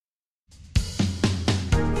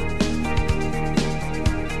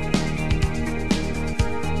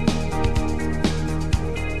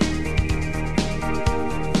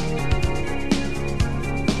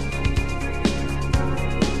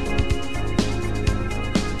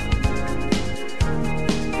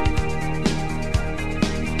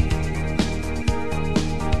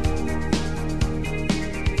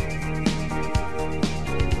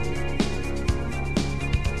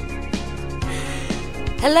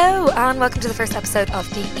Hello and welcome to the first episode of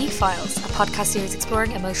The E-Files, a podcast series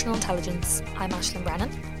exploring emotional intelligence. I'm Aisling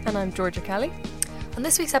Brennan. And I'm Georgia Kelly. On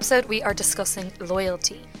this week's episode we are discussing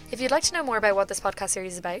loyalty. If you'd like to know more about what this podcast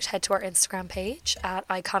series is about, head to our Instagram page at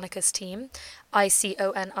Iconicus Team,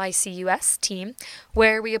 ICONICUS Team,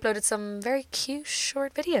 where we uploaded some very cute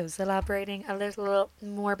short videos elaborating a little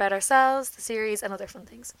more about ourselves, the series and other fun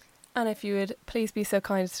things. And if you would please be so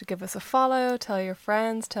kind as to give us a follow, tell your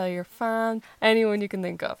friends, tell your fans, anyone you can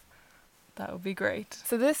think of. That would be great.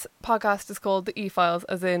 So this podcast is called The E-Files,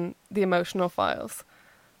 as in the emotional files.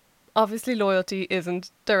 Obviously loyalty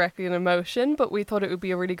isn't directly an emotion, but we thought it would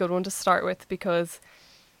be a really good one to start with because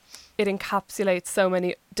it encapsulates so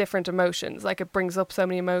many different emotions. Like, it brings up so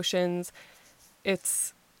many emotions.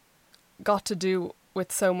 It's got to do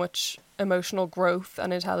with so much emotional growth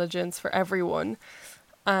and intelligence for everyone.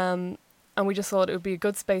 And we just thought it would be a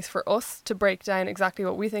good space for us to break down exactly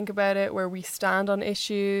what we think about it, where we stand on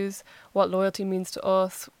issues, what loyalty means to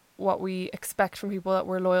us, what we expect from people that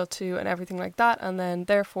we're loyal to and everything like that. And then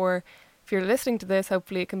therefore, if you're listening to this,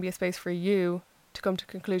 hopefully it can be a space for you to come to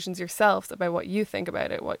conclusions yourselves about what you think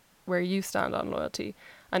about it, where you stand on loyalty.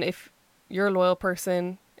 And if you're a loyal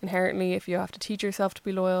person inherently, if you have to teach yourself to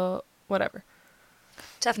be loyal, whatever.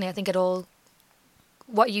 Definitely, I think it all,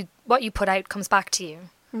 what you put out comes back to you.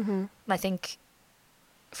 Mm-hmm. And I think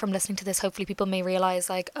from listening to this, hopefully people may realise,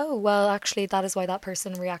 like, oh, well, actually, that is why that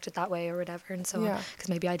person reacted that way or whatever, and so on. Because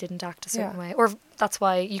maybe I didn't act a certain way. Or that's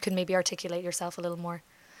why you can maybe articulate yourself a little more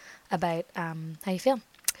about how you feel.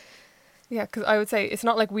 Yeah, because I would say it's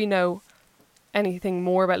not like we know anything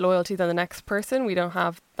more about loyalty than the next person. We don't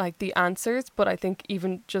have, like, the answers. But I think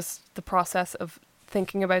even just the process of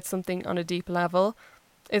thinking about something on a deep level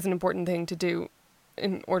is an important thing to do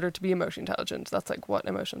in order to be emotionally intelligent. That's like what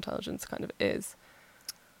emotional intelligence kind of is.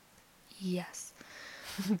 Yes.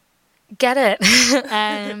 Get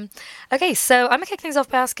it. Okay, so I'm going to kick things off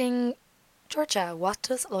by asking Georgia, what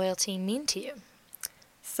does loyalty mean to you?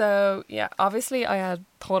 So, yeah, obviously I had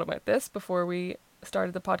thought about this before we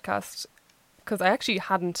started the podcast because I actually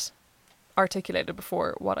hadn't articulated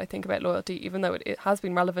before what I think about loyalty, even though it has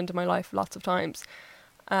been relevant in my life lots of times.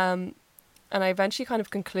 And I eventually kind of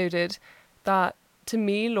concluded that to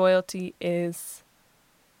me, loyalty is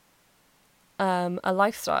a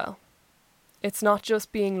lifestyle. It's not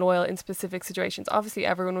just being loyal in specific situations. Obviously,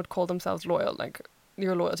 everyone would call themselves loyal. Like,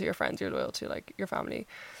 you're loyal to your friends, you're loyal to, like, your family.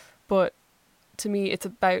 But to me, it's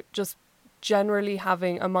about just generally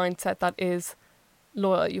having a mindset that is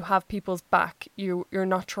loyal. You have people's back. You're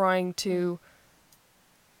not trying to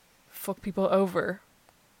fuck people over.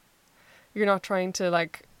 You're not trying to,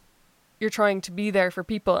 like... You're trying to be there for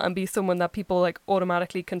people and be someone that people, like,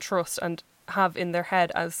 automatically can trust and have in their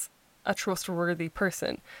head as a trustworthy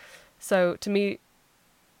person. So to me,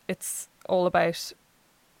 it's all about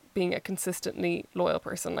being a consistently loyal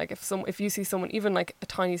person. Like, if you see someone, even like a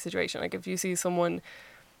tiny situation, like if you see someone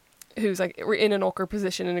who's like, we're in an awkward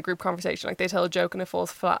position in a group conversation, like they tell a joke and it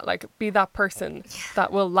falls flat, like be that person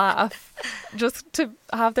that will laugh just to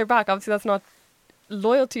have their back. Obviously that's not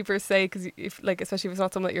loyalty per se, because if, like, especially if it's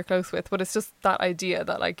not someone that you're close with, but it's just that idea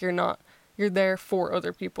that, like, you're there for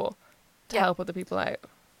other people to help other people out,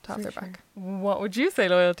 to have their back. What would you say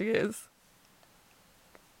loyalty is?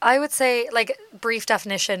 I would say, like, brief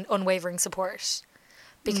definition, unwavering support,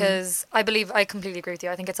 because I completely agree with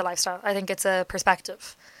you. I think it's a lifestyle. I think it's a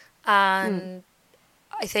perspective, and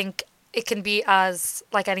I think it can be as,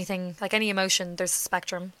 like, anything, like any emotion, there's a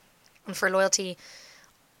spectrum, and for loyalty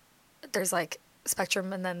there's, like,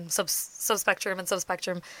 spectrum and then subspectrum and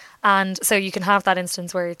subspectrum, and so you can have that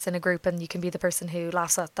instance where it's in a group and you can be the person who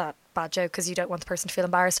laughs at that bad joke because you don't want the person to feel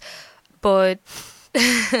embarrassed, but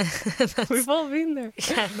we've all been there.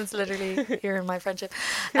 Yeah, that's literally here in my friendship.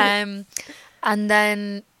 And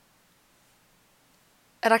then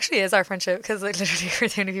it actually is our friendship because, like, literally we're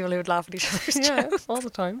the only people who would laugh at each other's jokes all the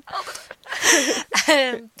time.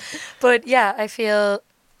 But yeah, I feel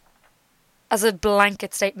as a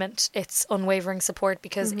blanket statement, it's unwavering support,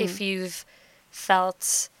 because if you've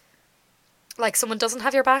felt like someone doesn't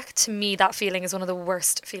have your back, to me that feeling is one of the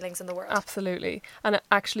worst feelings in the world. Absolutely. And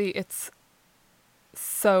it's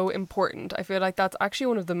so important. I feel like that's actually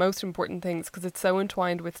one of the most important things, because it's so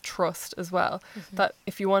entwined with trust as well, that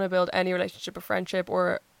if you want to build any relationship, a friendship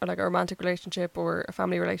or like a romantic relationship or a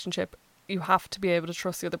family relationship, you have to be able to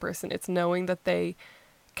trust the other person. It's knowing that they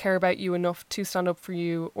care about you enough to stand up for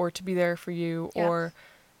you or to be there for you, or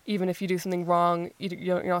even if you do something wrong,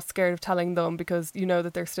 you're not scared of telling them because you know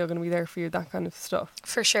that they're still going to be there for you, that kind of stuff.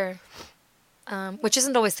 For sure. Which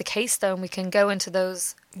isn't always the case, though, and we can go into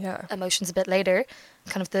those emotions a bit later,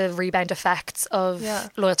 kind of the rebound effects of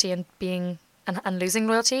loyalty and being and losing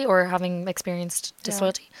loyalty or having experienced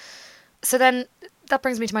disloyalty. So then that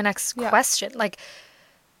brings me to my next question. Like,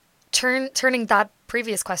 turning that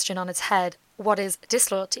previous question on its head, what is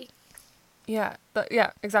disloyalty? Yeah,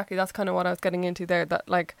 exactly. That's kind of what I was getting into there. That,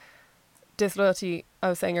 like, disloyalty, I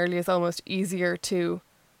was saying earlier, is almost easier to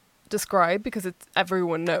describe because it's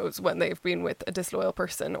everyone knows when they've been with a disloyal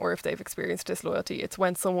person or if they've experienced disloyalty. It's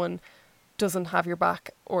when someone doesn't have your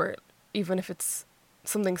back, or even if it's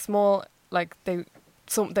something small, like they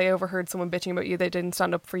overheard someone bitching about you, they didn't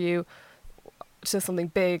stand up for you, to something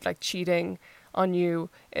big like cheating on you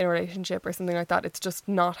in a relationship or something like that. It's just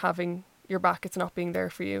not having your back. It's not being there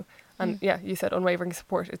for you. And you said unwavering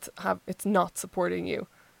support. It's not supporting you.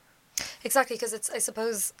 Exactly, because it's, I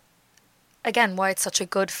suppose, again, why it's such a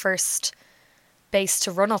good first base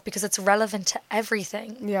to run off, because it's relevant to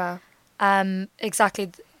everything. Yeah.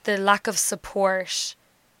 Exactly. The lack of support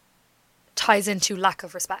ties into lack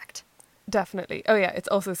of respect. Definitely. Oh yeah, it's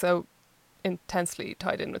also so intensely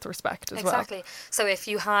tied in with respect as well. Exactly. So if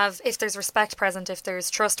there's respect present, if there's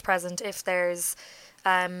trust present, if there's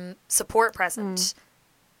support present,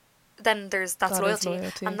 then that's loyalty.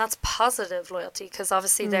 And that's positive loyalty, because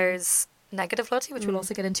obviously there's negative loyalty, which we'll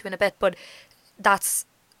also get into in a bit, but that's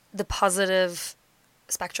the positive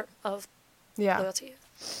spectrum of loyalty.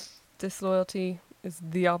 Disloyalty is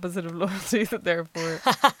the opposite of loyalty, so therefore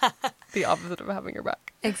the opposite of having your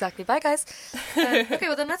back. Exactly. Bye, guys. Okay,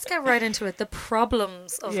 well then let's get right into it. The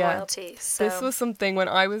problems of loyalty. So this was something, when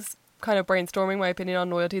I was kind of brainstorming my opinion on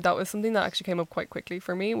loyalty, that was something that actually came up quite quickly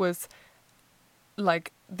for me, was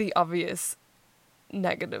like the obvious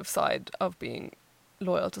negative side of being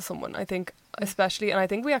loyal to someone. I think especially, and I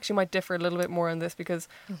think we actually might differ a little bit more on this, because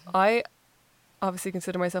I obviously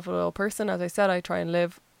consider myself a loyal person. As I said, I try and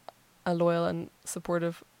live a loyal and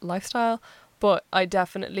supportive lifestyle, but I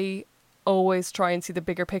definitely always try and see the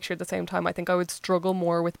bigger picture at the same time. I think I would struggle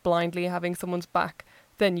more with blindly having someone's back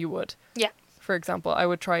than you would. Yeah. For example, I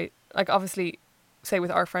would try, like, obviously, say with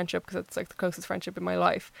our friendship, because it's like the closest friendship in my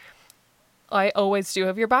life, I always do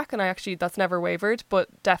have your back, and that's never wavered, but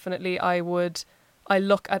definitely I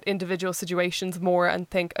look at individual situations more and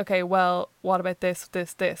think, okay, well, what about this,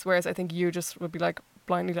 whereas I think you just would be like,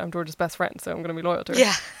 blindly, I'm George's best friend, so I'm going to be loyal to her.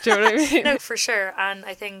 Yeah. Do you know what I mean? No, for sure. And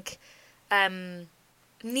I think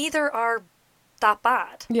neither are that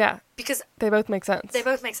bad. Yeah. Because they both make sense.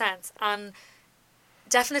 And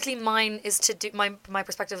definitely mine is to do, my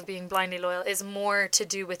perspective of being blindly loyal is more to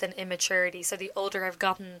do with an immaturity. So the older I've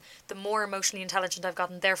gotten, the more emotionally intelligent I've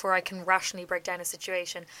gotten, therefore I can rationally break down a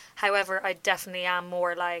situation. However, I definitely am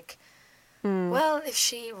more like, well, if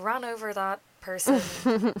she ran over that person,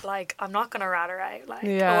 like, I'm not going to rat her out, like,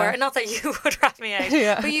 or not that you would rat me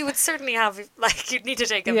out, but you would certainly have, like, you'd need to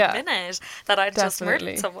take a minute that I'd just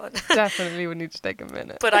murdered someone. Definitely would need to take a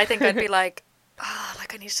minute. But I think I'd be like,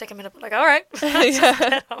 like, I need to take a minute, but like, all right,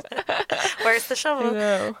 where's the shovel? I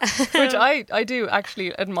know. Which I do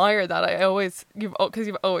actually admire that. Because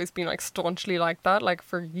you've always been like staunchly like that, like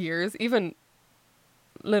for years, even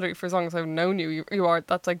literally for as long as I've known you, you are,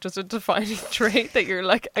 that's like just a defining trait, that you're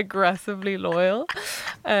like aggressively loyal.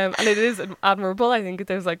 And it is admirable. I think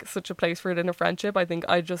there's like such a place for it in a friendship. I think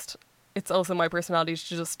it's also my personality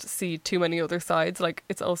to just see too many other sides. Like,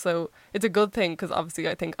 it's a good thing, because obviously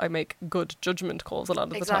I think I make good judgment calls a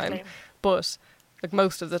lot of the time, but like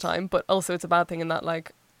most of the time, but also it's a bad thing in that,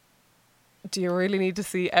 like, do you really need to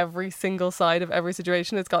see every single side of every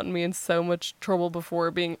situation? It's gotten me in so much trouble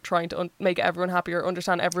before, trying to make everyone happy or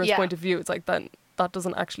understand everyone's point of view. It's like, then that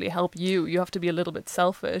doesn't actually help you. You have to be a little bit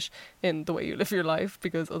selfish in the way you live your life,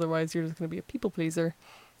 because otherwise you're just going to be a people pleaser.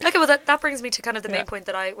 Okay, well that brings me to kind of the main point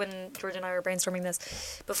that when George and I were brainstorming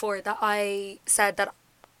this before, that I said that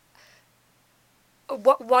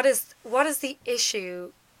what is the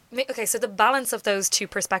issue? Okay, so the balance of those two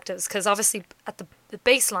perspectives, because obviously at the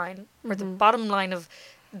baseline, or the bottom line of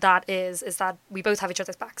that is that we both have each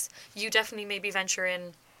other's backs. You definitely maybe venture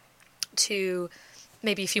in to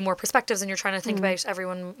maybe a few more perspectives, and you're trying to think about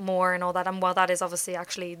everyone more and all that. And while that is obviously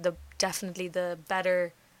actually definitely the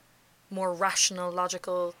better, more rational,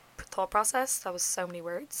 logical thought process. That was so many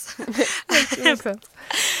words. Makes sense.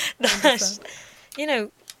 That, you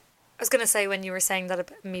know, I was going to say, when you were saying that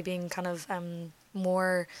about me being kind of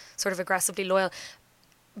more sort of aggressively loyal,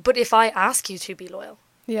 but if I ask you to be loyal,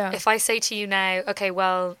 if I say to you now, okay,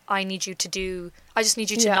 well, I just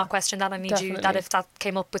need you to not question that. I need you that if that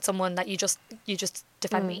came up with someone that you just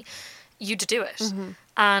defend me, you to do it.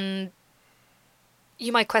 And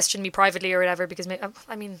you might question me privately or whatever, because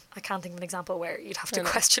I mean, I can't think of an example where you'd have to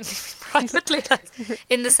question me privately. Like,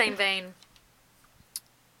 in the same vein,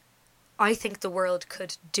 I think the world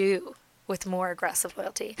could do with more aggressive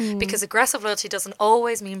loyalty, because aggressive loyalty doesn't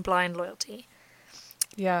always mean blind loyalty.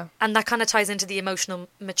 Yeah. And that kind of ties into the emotional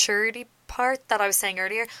maturity part that I was saying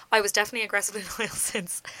earlier. I was definitely aggressively loyal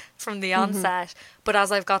since from the onset, but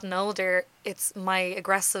as I've gotten older, it's my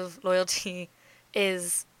aggressive loyalty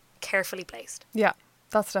is carefully placed. Yeah,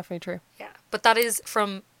 that's definitely true. Yeah, but that is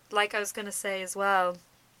from, like I was going to say as well,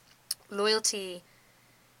 loyalty.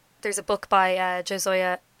 There's a book by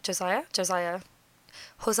Josiah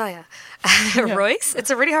Royce. It's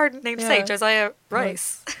a really hard name to say. Josiah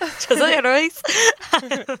Royce. Josiah Royce.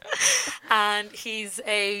 And he's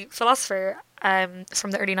a philosopher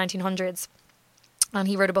from the early 1900s. And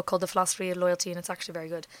he wrote a book called The Philosophy of Loyalty, and it's actually very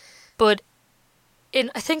good. But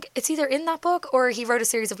I think it's either in that book or he wrote a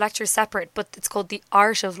series of lectures separate, but it's called The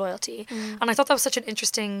Art of Loyalty. And I thought that was such an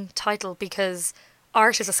interesting title because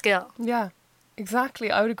art is a skill. Yeah, exactly.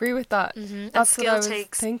 I would agree with that. That's what I was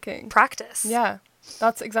thinking. Practice. Yeah,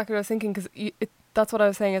 that's exactly what I was thinking, because that's what I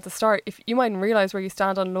was saying at the start. If you mightn't realise where you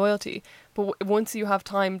stand on loyalty, but once you have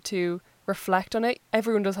time to reflect on it,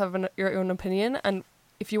 everyone does have your own opinion, and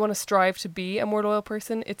if you want to strive to be a more loyal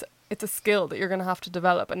person, it's a skill that you're going to have to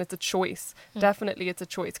develop, and it's a choice. Definitely it's a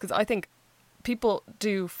choice, because I think people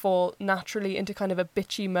do fall naturally into kind of a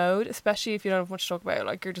bitchy mode, especially if you don't have much to talk about,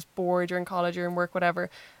 like you're just bored, you're in college, you're in work,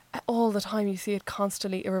 whatever. All the time you see it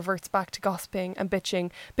constantly. It reverts back to gossiping and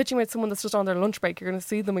bitching with someone that's just on their lunch break. You're going to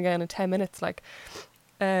see them again in 10 minutes, like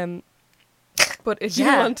but if you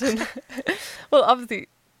want to well, obviously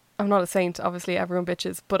I'm not a saint, obviously everyone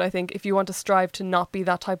bitches, but I think if you want to strive to not be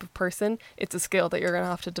that type of person, it's a skill that you're going to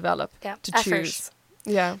have to develop, to effort. choose.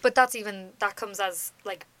 Yeah. But that comes as,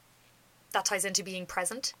 like, that ties into being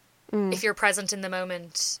present. If you're present in the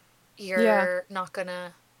moment, you're not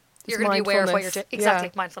gonna, you're going to be aware of what you're doing. Exactly,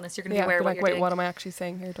 like mindfulness. You're going to be aware of what you're doing. Wait, what am I actually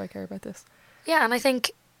saying here? Do I care about this? Yeah, and I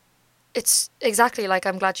think it's exactly, like,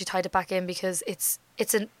 I'm glad you tied it back in, because it's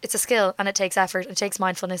a skill, and it takes effort, it takes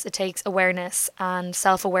mindfulness, it takes awareness, and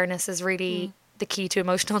self-awareness is really the key to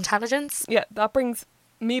emotional intelligence. Yeah, that brings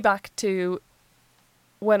me back to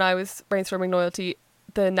when I was brainstorming loyalty,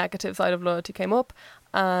 the negative side of loyalty came up,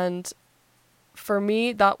 and for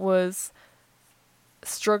me that was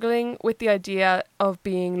struggling with the idea of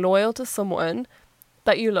being loyal to someone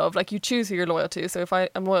that you love. Like, you choose who you're loyal to. So if I'm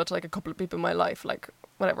loyal to, like, a couple of people in my life, like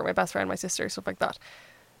whatever, my best friend, my sister, stuff like that,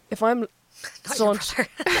 if I'm sorry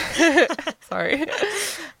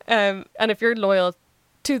and if you're loyal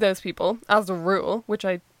to those people as a rule, which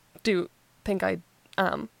I do think I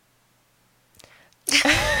am.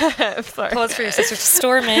 Sorry. Pause for your sister to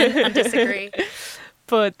storm in and disagree.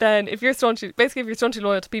 But then if you're staunchly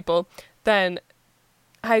loyal to people, then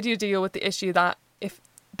how do you deal with the issue that if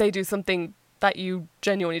they do something that you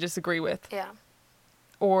genuinely disagree with? Yeah.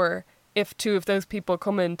 Or if two of those people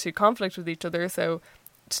come into conflict with each other, so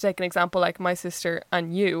to take an example, like my sister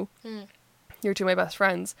and you're two of my best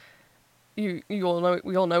friends, we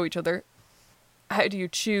all know each other. How do you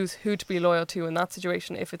choose who to be loyal to in that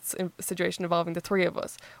situation, if it's a situation involving the three of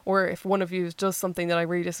us? Or if one of you does something that I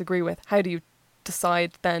really disagree with, how do you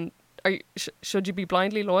decide then? Should you be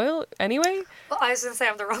blindly loyal anyway? Well, I was going to say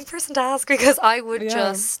I'm the wrong person to ask, because I would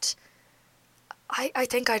just... I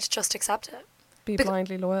think I'd just accept it. Be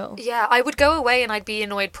blindly loyal. Yeah, I would go away and I'd be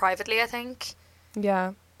annoyed privately, I think.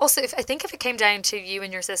 Yeah. Also, if it came down to you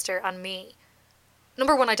and your sister and me,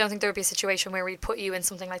 number one, I don't think there would be a situation where we'd put you in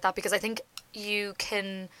something like that, because I think you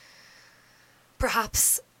can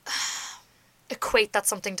perhaps equate that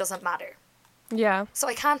something doesn't matter. Yeah. So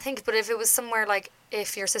I can't think, but if it was somewhere like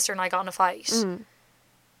if your sister and I got in a fight,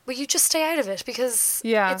 will you just stay out of it, because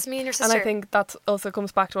it's me and your sister. And I think that also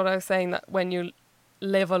comes back to what I was saying, that when you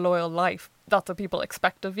live a loyal life, that's what people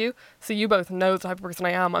expect of you. So you both know the type of person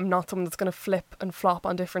I am. I'm not someone that's going to flip and flop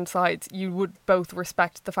on different sides. You would both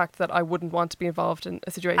respect the fact that I wouldn't want to be involved in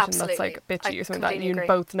a situation that's like bitchy or something like that. And you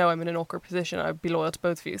both know I'm in an awkward position. I'd be loyal to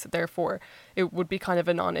both of you. So therefore it would be kind of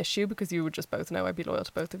a non-issue, because you would just both know I'd be loyal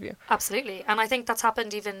to both of you. Absolutely. And I think that's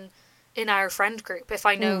happened even in our friend group. If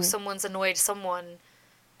I know someone's annoyed someone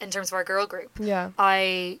in terms of our girl group,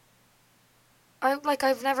 I've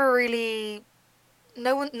never really...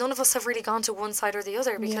 none of us have really gone to one side or the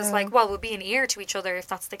other, because we'll be an ear to each other if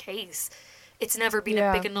that's the case. It's never been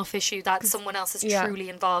a big enough issue that someone else is truly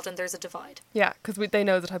involved and there's a divide. Yeah, because they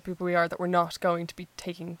know the type of people we are, that we're not going to be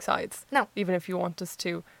taking sides. No. Even if you want us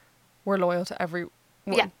to, we're loyal to everyone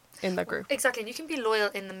in the group. Exactly, and you can be loyal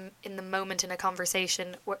in the moment in a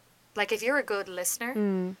conversation. Like, if you're a good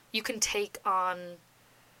listener, you can take on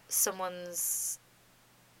someone's...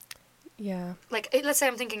 Yeah. Like, let's say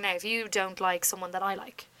I'm thinking now, if you don't like someone that I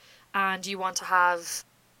like, and you want to have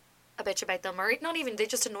a bitch about them, or not even, they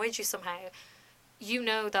just annoyed you somehow, you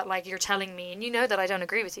know that like you're telling me, and you know that I don't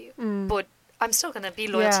agree with you, but I'm still going to be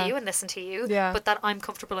loyal to you and listen to you, but that I'm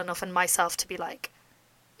comfortable enough in myself to be like,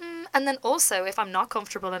 and then also if I'm not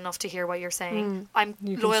comfortable enough to hear what you're saying, I'm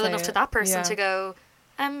loyal enough to that person to go,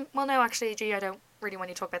 well, no, actually, gee, I don't really want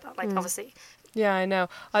you to talk about that. Like, obviously. Yeah, I know.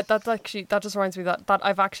 That just reminds me that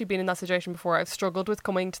I've actually been in that situation before. I've struggled with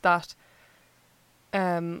coming to that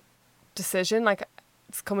decision. Like,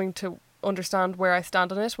 it's coming to understand where I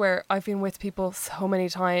stand on it, where I've been with people so many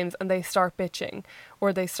times and they start bitching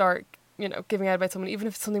or they start, you know, giving out about someone, even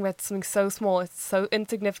if it's something about something so small, it's so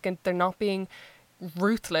insignificant, they're not being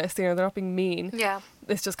ruthless, you know, they're not being mean. Yeah.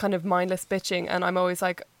 It's just kind of mindless bitching, and I'm always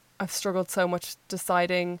like, I've struggled so much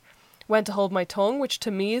deciding when to hold my tongue, which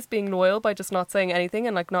to me is being loyal by just not saying anything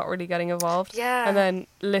and like not really getting involved. Yeah. And then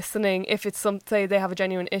listening, if it's say they have a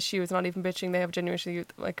genuine issue, it's not even bitching, they have a genuine issue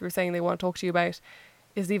like you were saying they want to talk to you about,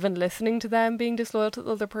 is even listening to them being disloyal to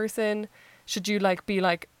the other person? Should you like be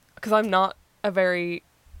like, because I'm not a very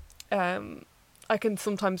I can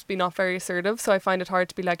sometimes be not very assertive, so I find it hard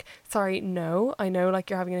to be like, sorry, no, I know like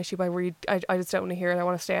you're having an issue, but I just don't want to hear it, I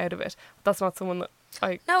want to stay out of it. That's not someone that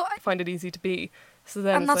I find it easy to be. So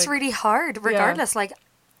then, and that's like, really hard regardless. Like,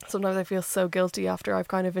 sometimes I feel so guilty after I've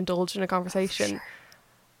kind of indulged in a conversation. Sure.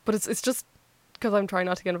 But it's just because I'm trying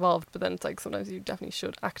not to get involved, but then it's like sometimes you definitely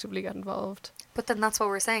should actively get involved. But then that's what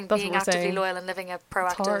we're saying, being actively loyal and living a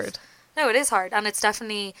proactive. It's hard. No, it is hard, and it's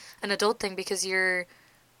definitely an adult thing, because you're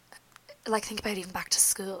like, think about even back to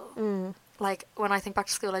school. Like, when I think back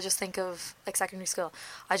to school, I just think of like secondary school.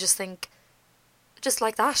 I just think just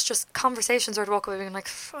like that, just conversations where I'd walk away being like,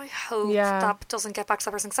 I hope that doesn't get back to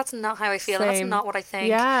that person, because that's not how I feel. And that's not what I think.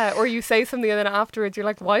 Yeah, or you say something and then afterwards you're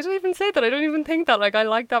like, why did I even say that? I don't even think that. Like, I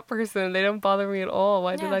like that person, they don't bother me at all.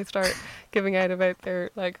 Why did I start giving out about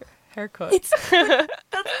their like haircut?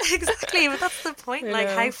 That's exactly, but that's the point. Like,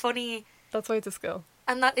 how funny. That's why it's a skill.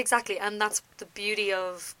 And that's the beauty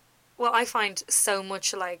of, well, I find so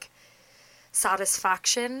much like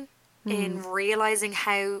satisfaction in realizing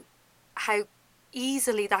how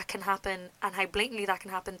easily that can happen and how blatantly that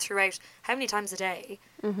can happen throughout how many times a day.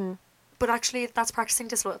 But actually that's practicing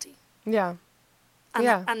disloyalty. And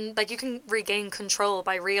like, you can regain control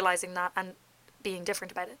by realizing that and being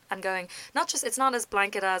different about it and going, it's not as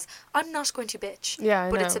blanket as I'm not going to bitch,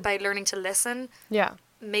 but it's about learning to listen,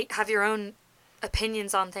 have your own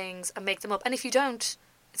opinions on things and make them up. And if you don't,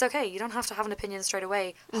 it's okay, you don't have to have an opinion straight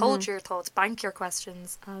away. Hold your thoughts, bank your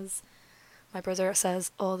questions, as my brother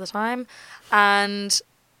says all the time, and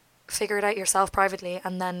figure it out yourself privately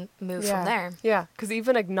and then move from there. Yeah, because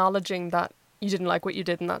even acknowledging that you didn't like what you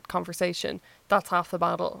did in that conversation, that's half the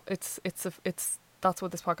battle. It's that's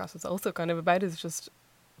what this podcast is also kind of about, is just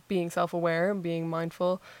being self-aware and being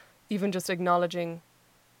mindful. Even just acknowledging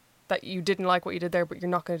that you didn't like what you did there, but you're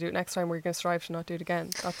not going to do it next time, or you're going to strive to not do it again.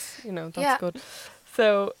 That's, that's good.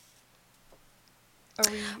 So,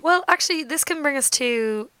 well, actually, this can bring us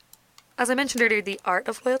to, as I mentioned earlier, the art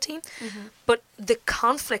of loyalty, but the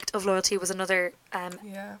conflict of loyalty was another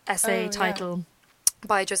essay title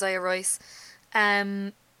by Josiah Royce,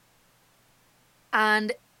 and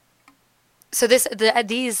so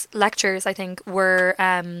these lectures, I think, were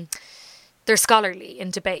they're scholarly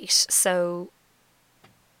in debate. So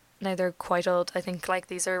now they're quite old. I think like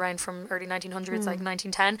these are around from early 1900s, like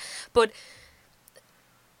 1910, but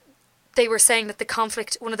they were saying that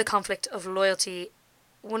one of the conflicts of loyalty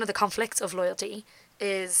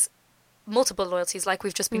is multiple loyalties, like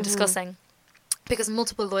we've just been discussing, because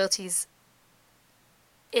multiple loyalties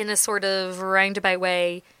in a sort of roundabout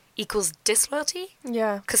way equals disloyalty.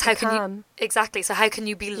 Yeah, because how can you so how can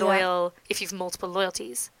you be loyal if you've multiple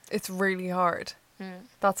loyalties? It's really hard.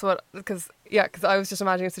 That's what, because I was just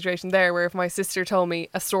imagining a situation there where if my sister told me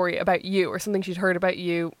a story about you or something she'd heard about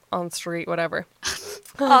you on the street, whatever.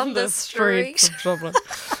 On the street of Dublin.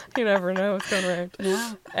 You never know what's going around.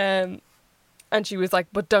 Yeah. And she was like,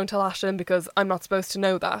 but don't tell Ashton because I'm not supposed to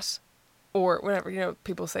know that. Or whatever,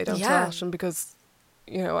 people say don't tell Ashton because,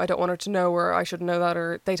 I don't want her to know, or I shouldn't know that,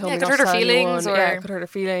 or they told me not to tell anyone. It could hurt her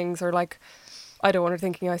feelings, or like, I don't want her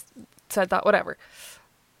thinking I said that, whatever.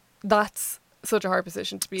 That's such a hard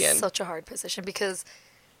position to be in. Such a hard position because,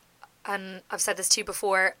 and I've said this to you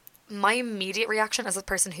before, my immediate reaction as a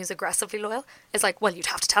person who's aggressively loyal is like, well, you'd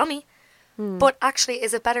have to tell me. But actually,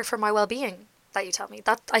 is it better for my well-being that you tell me?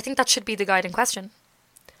 That I think that should be the guiding question.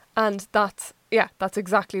 And that's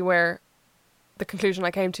exactly where the conclusion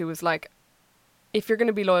I came to was like, if you're going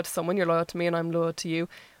to be loyal to someone, you're loyal to me and I'm loyal to you.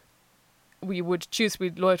 We would choose to be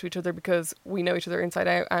loyal to each other because we know each other inside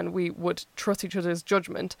out and we would trust each other's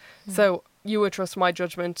judgment. So you would trust my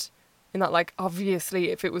judgment in that, like, obviously,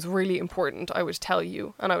 if it was really important, I would tell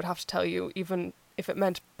you, and I would have to tell you even if it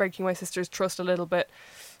meant breaking my sister's trust a little bit,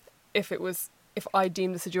 if I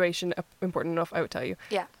deemed the situation important enough, I would tell you.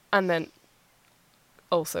 Yeah. And then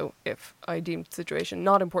also, if I deemed the situation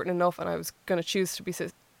not important enough and I was going to choose to be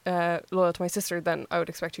loyal to my sister, then I would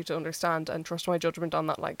expect you to understand and trust my judgment on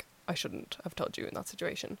that. Like, I shouldn't have told you in that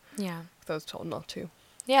situation. Yeah. If I was told not to.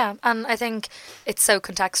 Yeah, and I think it's so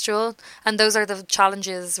contextual, and those are the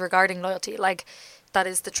challenges regarding loyalty. Like, that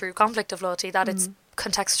is the true conflict of loyalty, that it's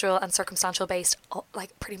contextual and circumstantial based,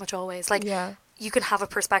 like, pretty much always. Like, you can have a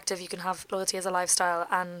perspective, you can have loyalty as a lifestyle,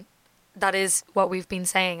 and that is what we've been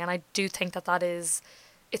saying. And I do think that is,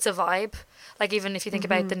 it's a vibe. Like, even if you think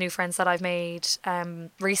about the new friends that I've made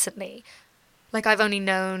recently, like, I've only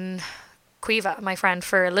known Quiva, my friend,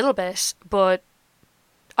 for a little bit, but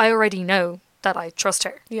I already know that I trust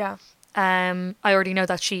her. Yeah. I already know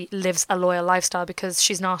that she lives a loyal lifestyle because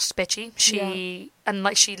she's not bitchy. And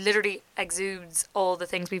like, she literally exudes all the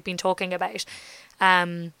things we've been talking about.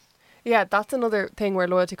 Yeah, that's another thing where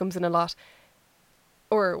loyalty comes in a lot,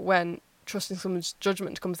 or when trusting someone's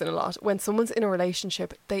judgment comes in a lot. When someone's in a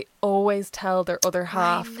relationship, they always tell their other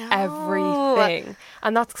half everything,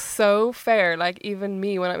 and that's so fair. Like, even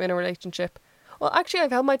me, when I'm in a relationship, well, actually, I've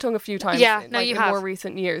held my tongue a few times. Yeah, in more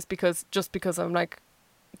recent years, because I'm like,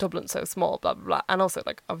 Dublin's so small, blah blah blah, and also,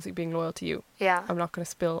 like, obviously being loyal to you. Yeah, I'm not going to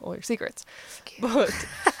spill all your secrets, but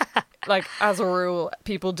like, as a rule,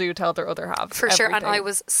 people do tell their other half for everything. sure. And I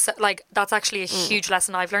was like, that's actually a huge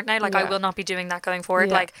lesson I've learned now. Like, I will not be doing that going forward.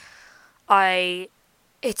 Like,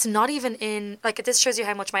 it's not even in, like, this shows you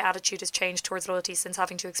how much my attitude has changed towards loyalty since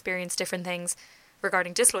having to experience different things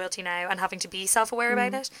regarding disloyalty now and having to be self-aware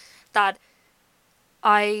about it. That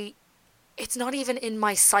it's not even in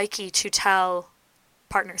my psyche to tell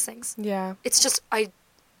partners things. Yeah. It's just,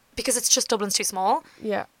 because it's just Dublin's too small.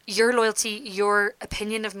 Yeah. Your loyalty, your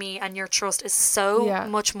opinion of me and your trust is so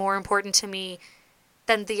much more important to me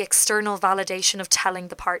than the external validation of telling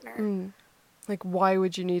the partner. Like, why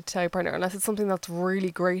would you need to tell your partner unless it's something that's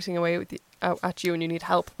really grating away with at you and you need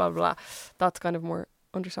help, blah, blah, blah. That's kind of more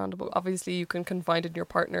understandable. Obviously, you can confide in your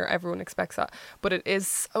partner. Everyone expects that. But it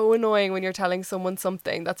is so annoying when you're telling someone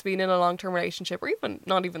something that's been in a long-term relationship, or even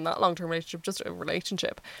not even that long-term relationship, just a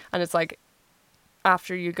relationship. And it's like,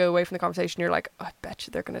 after you go away from the conversation, you're like, oh, I bet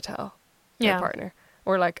you they're going to tell their partner.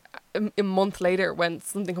 Or like a month later, when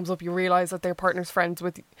something comes up, you realise that their partner's friends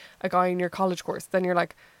with a guy in your college course. Then you're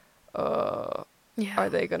like, are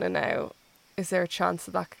they going to now? Is there a chance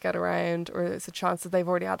that could get around? Or is there a chance that they've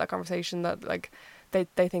already had that conversation that, like, they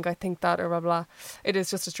think I think that, or blah blah. It is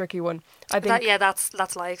just a tricky one. I think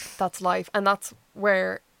that's life. That's life, and that's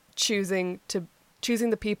where choosing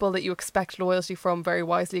the people that you expect loyalty from very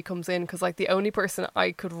wisely comes in. Because, like, the only person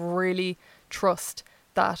I could really trust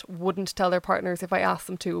that wouldn't tell their partners if I asked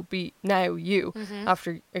them to would be now you.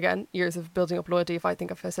 After, again, years of building up loyalty, if I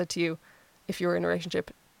said to you, if you were in a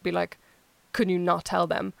relationship, be like, could you not tell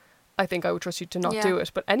them? I think I would trust you to not do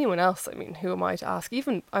it. But anyone else, I mean, who am I to ask?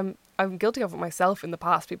 Even I'm guilty of it myself in the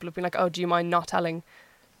past. People have been like, oh, do you mind not telling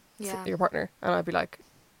your partner? And I'd be like,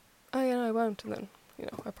 oh yeah, no, I won't. And then, you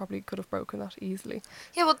know, I probably could have broken that easily.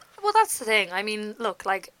 Yeah, well, that's the thing. I mean, look,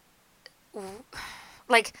 like,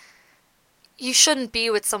 you shouldn't be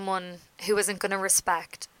with someone who isn't going to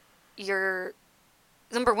respect your.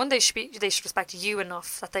 Number one, they should respect you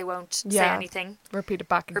enough that they won't say anything. Repeat it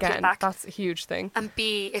back again. That's a huge thing. And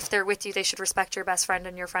B, if they're with you, they should respect your best friend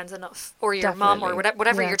and your friends enough, or your mom, or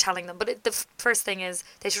whatever you're telling them. But the first thing is,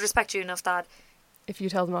 they should respect you enough that if you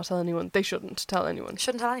tell them not to tell anyone, they shouldn't tell anyone.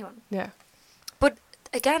 Yeah. But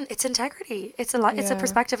again, it's integrity. It's a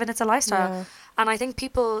perspective, and it's a lifestyle. Yeah. And I think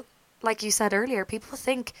people, like you said earlier, people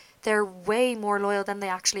think they're way more loyal than they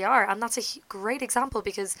actually are. And that's a great example,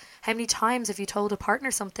 because how many times have you told a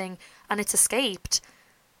partner something and it's escaped,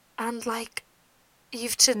 and, like,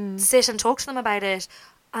 you've to sit and talk to them about it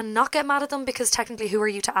and not get mad at them, because technically who are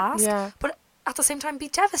you to ask? Yeah. But at the same time be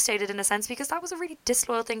devastated in a sense, because that was a really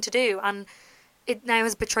disloyal thing to do, and it now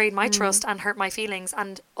has betrayed my trust and hurt my feelings,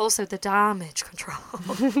 and also the damage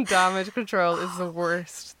control. Damage control is the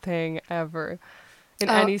worst thing ever. In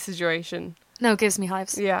any situation. No, it gives me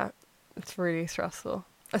hives. Yeah, it's really stressful.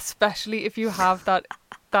 Especially if you have that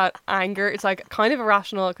anger. It's like kind of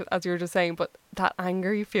irrational, as you were just saying, but that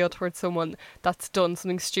anger you feel towards someone that's done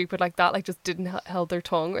something stupid like that, like just didn't held their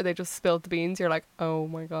tongue, or they just spilled the beans. You're like, oh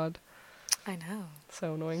my God. I know.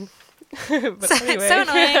 So annoying. But anyway. So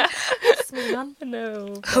annoying. Let's move on.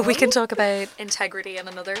 No. We can talk about integrity in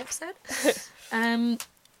another episode.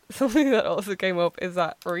 Something that also came up is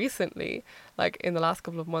that recently, like in the last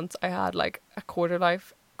couple of months, I had like a quarter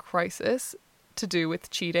life crisis to do with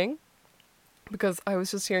cheating, because I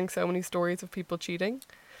was just hearing so many stories of people cheating.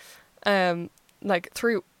 like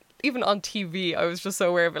through, even on TV, I was just so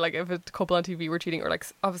aware of it. Like if a couple on TV were cheating, or like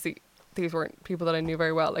obviously these weren't people that I knew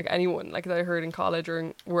very well, like anyone like that I heard in college or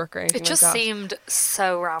in work or anything It just like that. seemed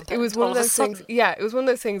so rampant. It was one of those things. Yeah, it was one of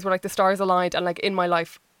those things where like the stars aligned, and like in my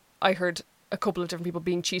life, I heard a couple of different people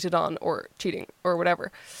being cheated on or cheating or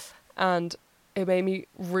whatever, and it made me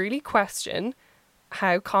really question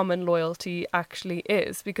how common loyalty actually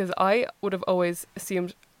is, because I would have always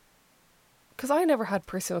assumed, because I never had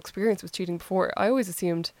personal experience with cheating before, I always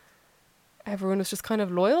assumed everyone was just kind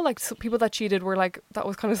of loyal. Like people that cheated were like, that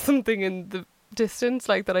was kind of something in the distance,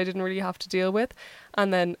 like that I didn't really have to deal with.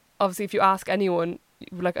 And then obviously if you ask anyone,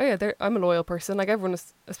 you'd be like, oh yeah, I'm a loyal person. Like everyone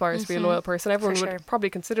aspires to be a loyal person. Everyone would probably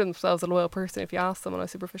consider themselves a loyal person if you ask them on a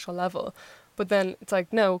superficial level. But then it's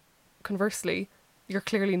like, no, conversely, you're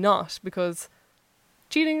clearly not, because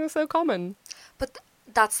cheating is so common. But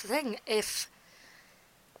that's the thing. If,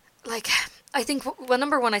 like, I think, well,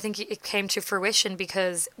 number one, I think it came to fruition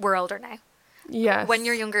because we're older now. Yes. When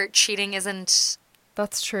you're younger, cheating isn't...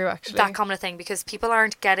 That's true, actually. That common a thing, because people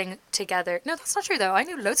aren't getting together. No, that's not true, though. I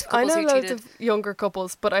knew loads of couples who cheated. I know loads of younger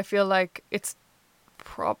couples, but I feel like it's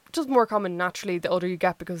just more common naturally the older you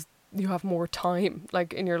get, because you have more time,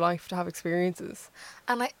 like, in your life to have experiences.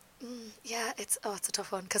 And yeah, it's a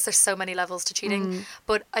tough one, because there's so many levels to cheating.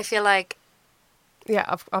 But I feel like...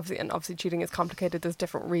 Yeah, obviously cheating is complicated. There's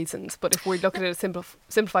different reasons. But if we look at it in a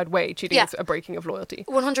simplified way, cheating is a breaking of loyalty.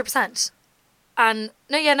 100%. And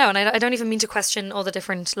and I don't even mean to question all the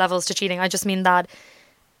different levels to cheating. I just mean that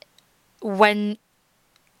when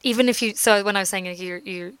I was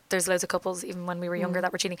saying there's loads of couples even when we were younger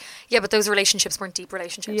that were cheating. Yeah, but those relationships weren't deep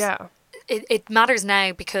relationships. Yeah. It matters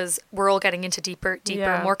now because we're all getting into deeper,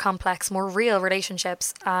 more complex, more real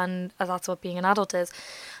relationships, and that's what being an adult is.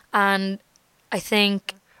 And I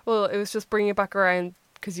think... Well, it was just bringing it back around,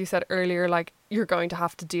 because you said earlier, like, you're going to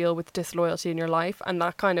have to deal with disloyalty in your life, and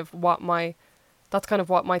that's kind of what my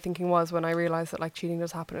thinking was when I realised that, like, cheating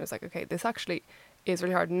does happen. I was like, okay, this actually is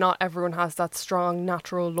really hard. Not everyone has that strong,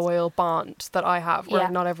 natural, loyal bond that I have, or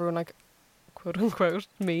not everyone, like, quote unquote,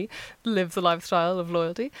 me, lives a lifestyle of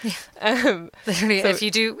loyalty. Literally, so,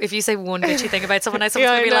 if you say one bitchy thing about someone else,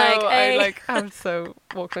 someone's gonna be like, hey. I've so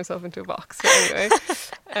walked myself into a box. But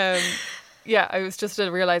anyway, it was just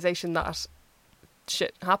a realisation that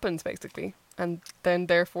shit happens, basically. And then,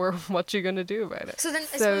 therefore, what you going to do about it? So then,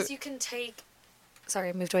 I suppose you can take... Sorry,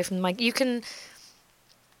 I moved away from the mic.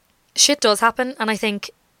 Shit does happen, and I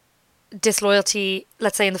think disloyalty,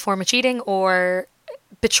 let's say in the form of cheating or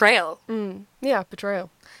betrayal. Yeah, betrayal.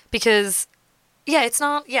 Because, it's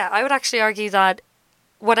not... Yeah, I would actually argue that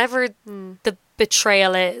whatever the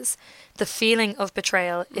betrayal is, the feeling of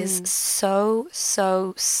betrayal is so,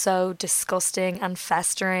 so, so disgusting and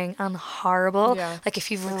festering and horrible. Yeah. Like,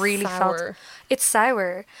 if you've really felt... It's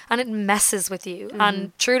sour. And it messes with you.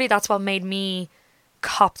 And truly, that's what made me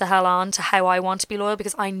cop the hell on to how I want to be loyal,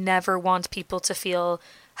 because I never want people to feel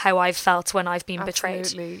how I've felt when I've been betrayed.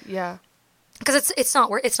 Absolutely, yeah. Because it's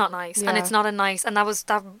not nice. And it's not a nice... And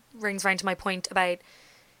that rings round to my point about...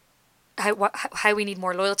 How we need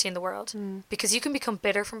more loyalty in the world, because you can become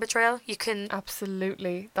bitter from betrayal. You can...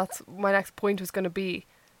 Absolutely. That's my next point was going to be,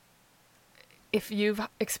 if you've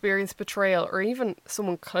experienced betrayal, or even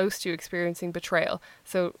someone close to you experiencing betrayal.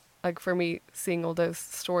 So, like, for me, seeing all those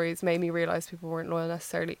stories made me realise people weren't loyal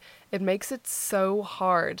necessarily. It makes it so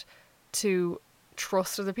hard to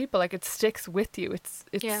trust other people. Like, it sticks with you.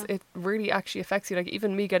 It really actually affects you. Like,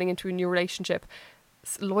 even me getting into a new relationship,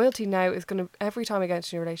 loyalty now is going to, every time I get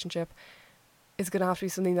into a new relationship, is going to have to be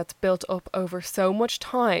something that's built up over so much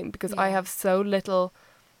time, because I have so little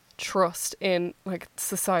trust in, like,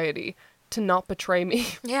 society to not betray me.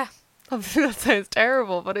 Yeah. Obviously that sounds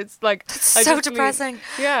terrible, but it's like... It's so depressing.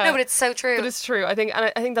 Yeah. No, but it's so true. But it's true. I think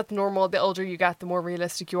that's normal. The older you get, the more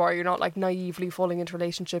realistic you are. You're not, like, naively falling into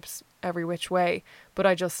relationships every which way. But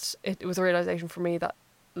it was a realisation for me that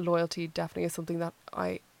loyalty definitely is something that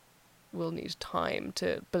I will need time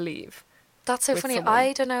to believe. That's so funny. Someone.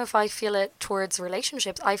 I don't know if I feel it towards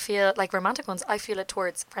relationships. I feel like romantic ones. I feel it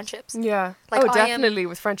towards friendships. Yeah. Like, definitely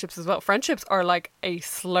with friendships as well. Friendships are like a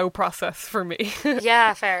slow process for me.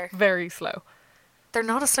 Yeah, fair. Very slow. They're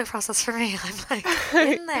not a slow process for me. I'm like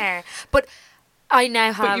in there. But I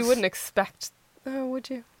now have... But you wouldn't expect... Oh, would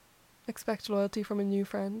you? Expect loyalty from a new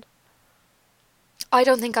friend? I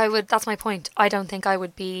don't think I would. That's my point. I don't think I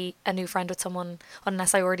would be a new friend with someone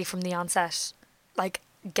unless I already from the onset, like,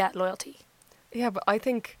 get loyalty. Yeah, but I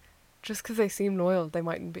think just because they seem loyal, they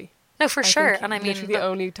mightn't be. No, for sure. And I mean... Literally the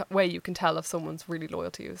only way you can tell if someone's really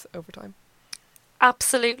loyal to you is over time.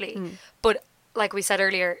 Absolutely. But like we said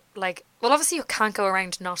earlier, like, well, obviously you can't go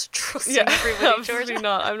around not trusting Yeah, everybody, absolutely Georgia.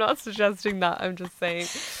 not. I'm not suggesting that. I'm just saying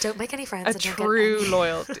Don't make any friends. a And don't get true any.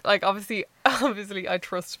 loyalty. Like, obviously I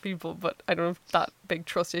trust people, but I don't have that big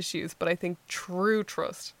trust issues. But I think true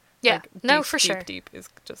trust, Yeah, like, no, deep, for deep, sure. deep, is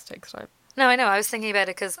just takes time. No, I know. I was thinking about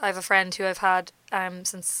it because I have a friend who I've had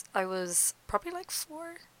since I was probably like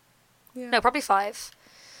 4. Yeah. No, probably 5.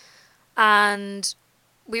 And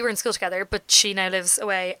we were in school together, but she now lives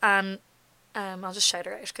away. And I'll just shout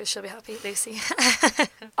her out because she'll be happy, Lucy.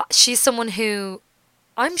 She's someone who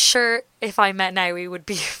I'm sure if I met now, we would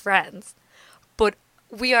be friends. But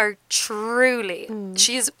we are truly,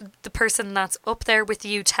 she's the person that's up there with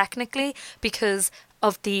you technically because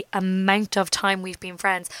of the amount of time we've been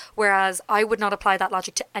friends. Whereas I would not apply that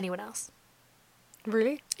logic to anyone else.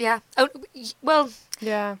 Really? Yeah. Oh, well,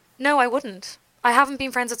 Yeah. no, I wouldn't. I haven't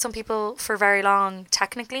been friends with some people for very long,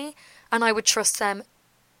 technically, and I would trust them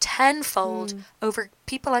tenfold over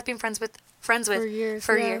people I've been friends with For years.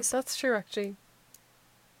 For yeah, years. That's true, actually.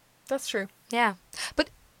 That's true. Yeah. But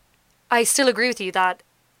I still agree with you that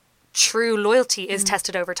true loyalty is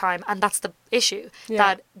tested over time, and that's the issue. Yeah.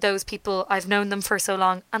 That those people, I've known them for so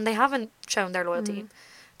long, and they haven't shown their loyalty.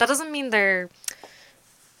 That doesn't mean they're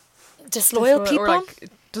disloyal people. Or, like,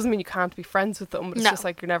 it doesn't mean you can't be friends with them, but it's No. just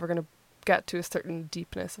like you're never going to get to a certain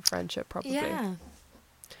deepness of friendship, probably. Yeah.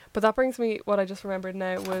 But that brings me, what I just remembered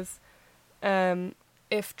now was,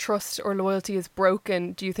 if trust or loyalty is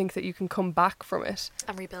broken, do you think that you can come back from it?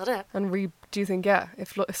 And rebuild it. And do you think, yeah,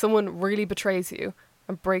 if someone really betrays you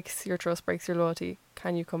and breaks your trust, breaks your loyalty,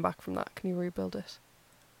 can you come back from that? Can you rebuild it?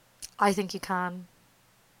 I think you can.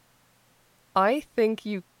 I think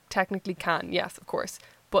you technically can, yes, of course.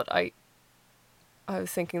 But I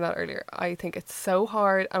was thinking that earlier. I think it's so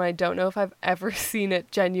hard, and I don't know if I've ever seen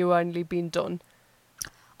it genuinely being done.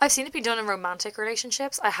 I've seen it be done in romantic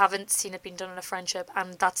relationships. I haven't seen it being done in a friendship,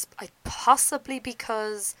 and that's possibly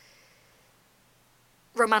because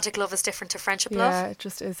romantic love is different to friendship love. Yeah, it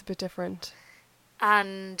just is a bit different.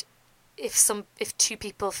 And if two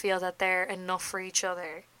people feel that they're enough for each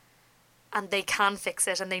other and they can fix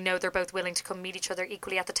it and they know they're both willing to come meet each other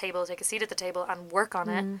equally at the table, take a seat at the table and work on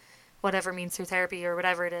it, whatever means through therapy or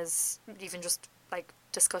whatever it is, even just like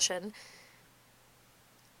discussion.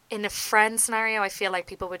 In a friend scenario, I feel like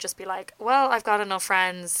people would just be like, well, I've got enough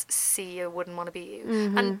friends, see you, wouldn't want to be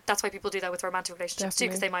you. And that's why people do that with romantic relationships too,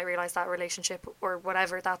 because they might realise that relationship or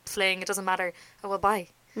whatever, that fling, it doesn't matter. Oh, well, bye.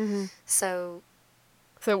 So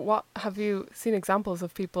what have you seen examples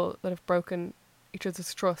of people that have broken each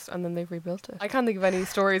other's trust and then they've rebuilt it? I can't think of any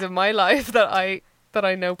stories of my life that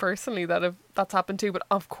I know personally that's happened to, but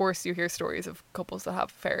of course you hear stories of couples that have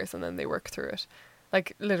affairs and then they work through it.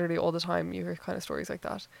 Like, literally all the time you hear kind of stories like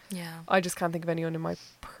that. yeah. I just can't think of anyone in my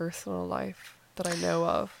personal life that I know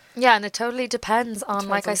of. Yeah, and it totally depends on,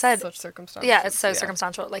 like I said, such circumstances. yeah, it's so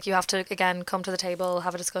circumstantial. Like, you have to, again, come to the table,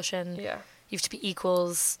 have a discussion. Yeah. You have to be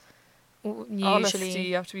equals. Usually. Honesty,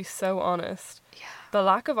 you have to be so honest. Yeah. The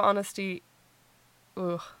lack of honesty,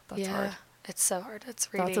 ugh, that's hard. It's so hard.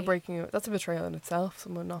 It's really... That's a betrayal in itself,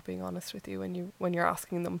 someone not being honest with you when you're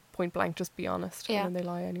asking them point blank, just be honest. Yeah. And then they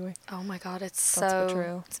lie anyway. Oh my God, That's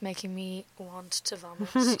betrayal. It's making me want to vomit.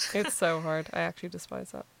 It's so hard. I actually despise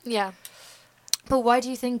that. Yeah. But why do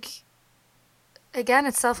you think... Again,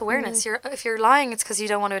 it's self-awareness. If you're lying, it's because you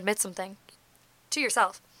don't want to admit something to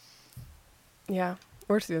yourself. Yeah.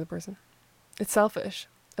 Or to the other person. It's selfish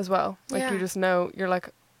as well. Like, Yeah. you just know, you're like,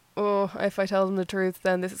 oh, if I tell them the truth,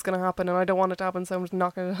 then this is going to happen, and I don't want it to happen, so I'm just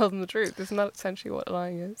not going to tell them the truth. Isn't that essentially what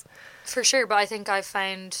lying is? For sure, but I think I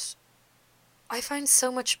find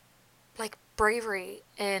so much, like, bravery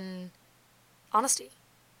in honesty.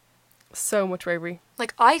 So much bravery.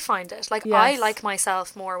 Like, I find it. Like, I Yes. like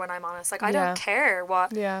myself more when I'm honest. Like, I Yeah. don't care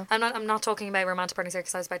what... Yeah. I'm not talking about romantic partners here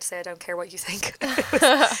because I was about to say I don't care what you think.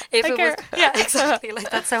 care. Exactly. Like,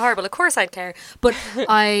 that's so horrible. Of course I'd care. But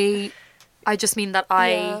I just mean that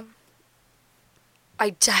I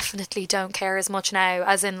definitely don't care as much now,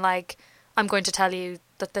 as in, like, I'm going to tell you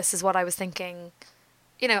that this is what I was thinking.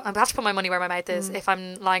 You know, I have to put my money where my mouth is. If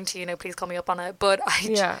I'm lying to you, please call me up on it. But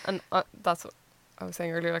and that's what I was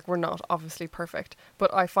saying earlier. Like, we're not obviously perfect,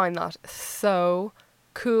 but I find that so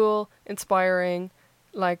cool, inspiring,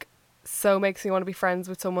 like, so makes me want to be friends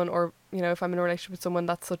with someone, or, you know, if I'm in a relationship with someone,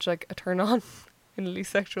 that's such, like, a turn on in a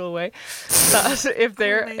least sexual way, that if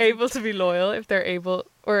they're able to be loyal, if they're able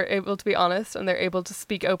to be honest, and they're able to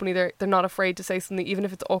speak openly, they're not afraid to say something, even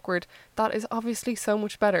if it's awkward, that is obviously so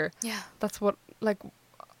much better. Yeah. That's what, like,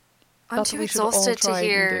 I'm that's too what we should all exhausted to try and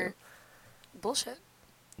hear bullshit.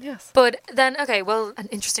 Yes. But then, okay, well, an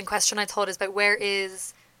interesting question I thought is about where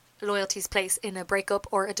is loyalty's place in a breakup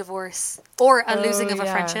or a divorce or a losing of a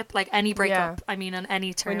yeah. friendship, like any breakup. I mean, on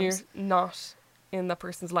any terms. When you're not in that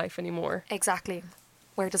person's life anymore. Exactly.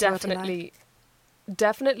 Where does loyalty lie?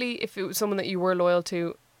 Definitely, if it was someone that you were loyal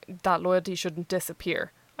to, that loyalty shouldn't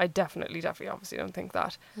disappear. I definitely obviously don't think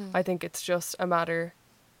that. I think it's just a matter,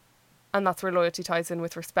 and that's where loyalty ties in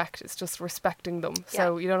with respect. It's just respecting them. Yeah.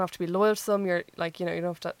 So you don't have to be loyal to them. You're like, you don't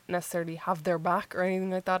have to necessarily have their back or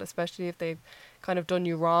anything like that, especially if they've kind of done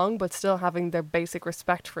you wrong, but still having their basic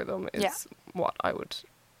respect for them is what I would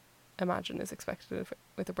imagine is expected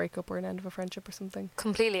with a breakup or an end of a friendship or something.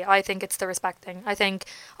 Completely. I think it's the respect thing. I think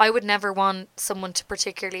I would never want someone to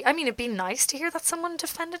particularly, I mean, it'd be nice to hear that someone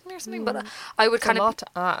defended me or something, but I would kind a of lot to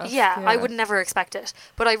ask. yeah, I would never expect it,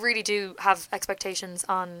 but I really do have expectations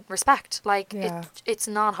on respect. Like it's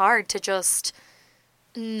not hard to just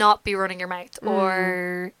not be running your mouth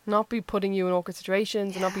or not be putting you in awkward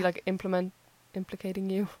situations and not be like implicating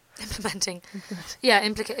you. Implementing. Yeah,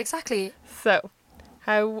 exactly. So,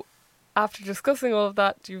 how, after discussing all of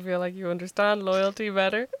that, do you feel like you understand loyalty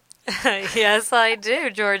better? Yes, I do,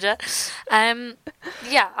 Georgia.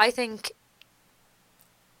 Yeah, I think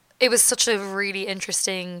it was such a really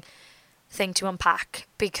interesting thing to unpack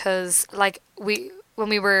because, like, when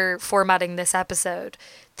we were formatting this episode,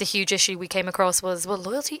 the huge issue we came across was, well,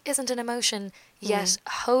 loyalty isn't an emotion, yet,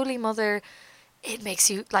 holy mother, it makes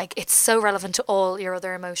you, like, it's so relevant to all your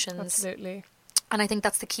other emotions. Absolutely. And I think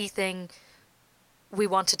that's the key thing. We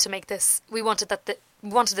wanted to make this, we wanted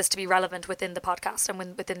this to be relevant within the podcast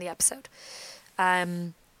and within the episode.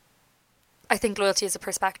 I think loyalty is a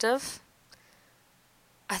perspective.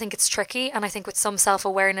 I think it's tricky, and I think with some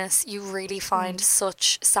self-awareness, you really find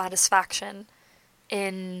such satisfaction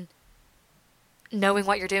in knowing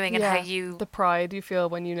what you're doing and how you... The pride you feel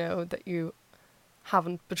when you know that you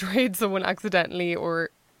haven't betrayed someone accidentally or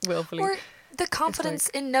willfully. Or the confidence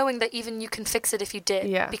in knowing that even you can fix it if you did.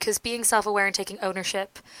 Yeah. Because being self-aware and taking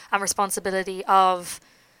ownership and responsibility of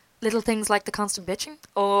little things like the constant bitching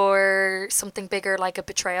or something bigger like a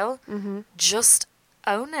betrayal, just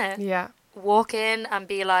own it. Yeah. Walk in and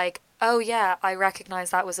be like, oh yeah, I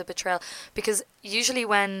recognize that was a betrayal. Because usually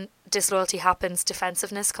when disloyalty happens,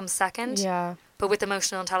 defensiveness comes second. Yeah. But with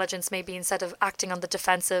emotional intelligence, maybe instead of acting on the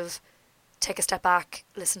defensive, take a step back,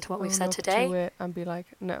 listen to what we've said today. To it and be like,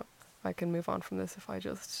 no, I can move on from this if I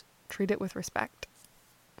just treat it with respect.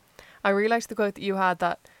 I really liked the quote that you had,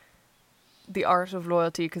 that the art of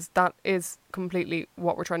loyalty, because that is completely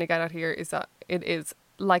what we're trying to get at here, is that it is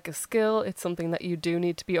like a skill. It's something that you do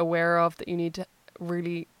need to be aware of, that you need to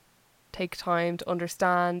really take time to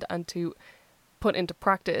understand and to put into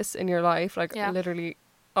practice in your life. Like literally,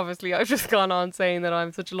 obviously I've just gone on saying that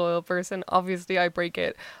I'm such a loyal person. Obviously I break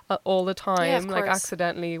it all the time, like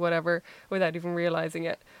accidentally, whatever, without even realizing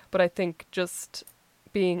it. But I think just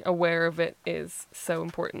being aware of it is so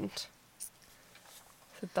important.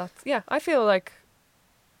 So that's, I feel like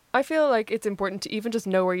it's important to even just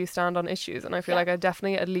know where you stand on issues, and I feel like I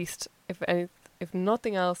definitely, at least if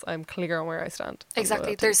nothing else, I'm clear on where I stand.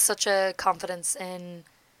 Exactly. There's such a confidence in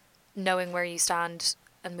knowing where you stand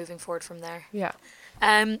and moving forward from there. Yeah.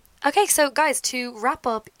 Okay, so guys, to wrap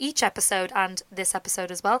up each episode and this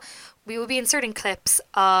episode as well, we will be inserting clips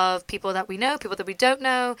of people that we know, people that we don't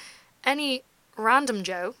know, any random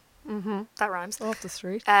Joe, that rhymes, off the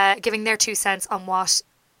street, giving their 2 cents on what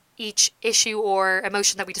each issue or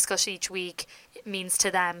emotion that we discuss each week means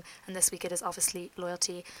to them. And this week it is obviously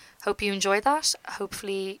loyalty. Hope you enjoyed that.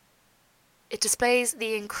 Hopefully it displays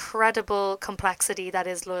the incredible complexity that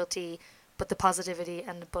is loyalty, but the positivity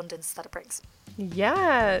and abundance that it brings.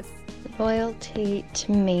 Yes. Loyalty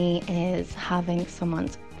to me is having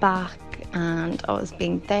someone's back and always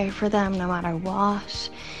being there for them no matter what,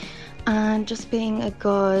 and just being a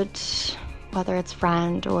good, whether it's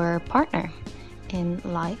friend or partner in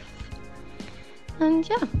life. And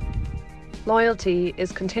loyalty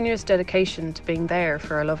is continuous dedication to being there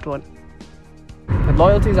for a loved one. And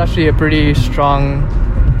loyalty is actually a pretty strong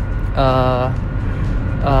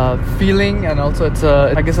feeling, and also it's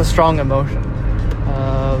a strong emotion.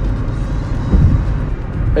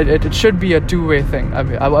 It should be a two-way thing. I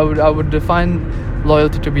mean, I would define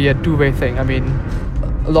loyalty to be a two-way thing. I mean,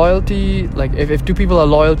 loyalty, like if two people are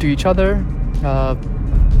loyal to each other,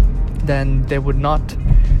 then they would not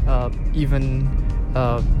even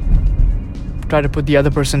try to put the other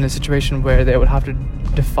person in a situation where they would have to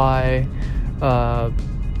defy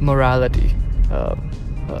morality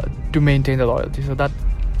to maintain the loyalty. So that,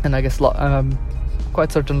 and I guess I'm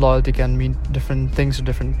quite certain loyalty can mean different things to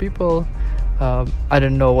different people. I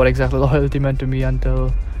didn't know what exactly loyalty meant to me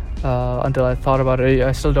until I thought about it.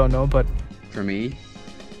 I still don't know, but for me,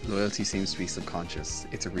 Loyalty seems to be subconscious.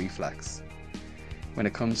 It's a reflex. When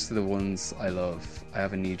it comes to the ones I love, I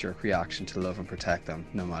have a knee-jerk reaction to love and protect them,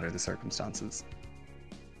 no matter the circumstances.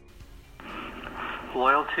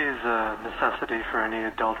 Loyalty is a necessity for any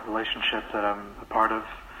adult relationship that I'm a part of.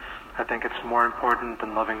 I think it's more important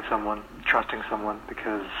than loving someone, trusting someone,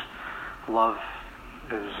 because love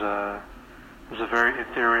is a very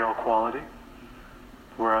ethereal quality,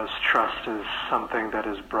 whereas trust is something that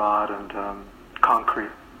is broad and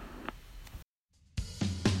concrete.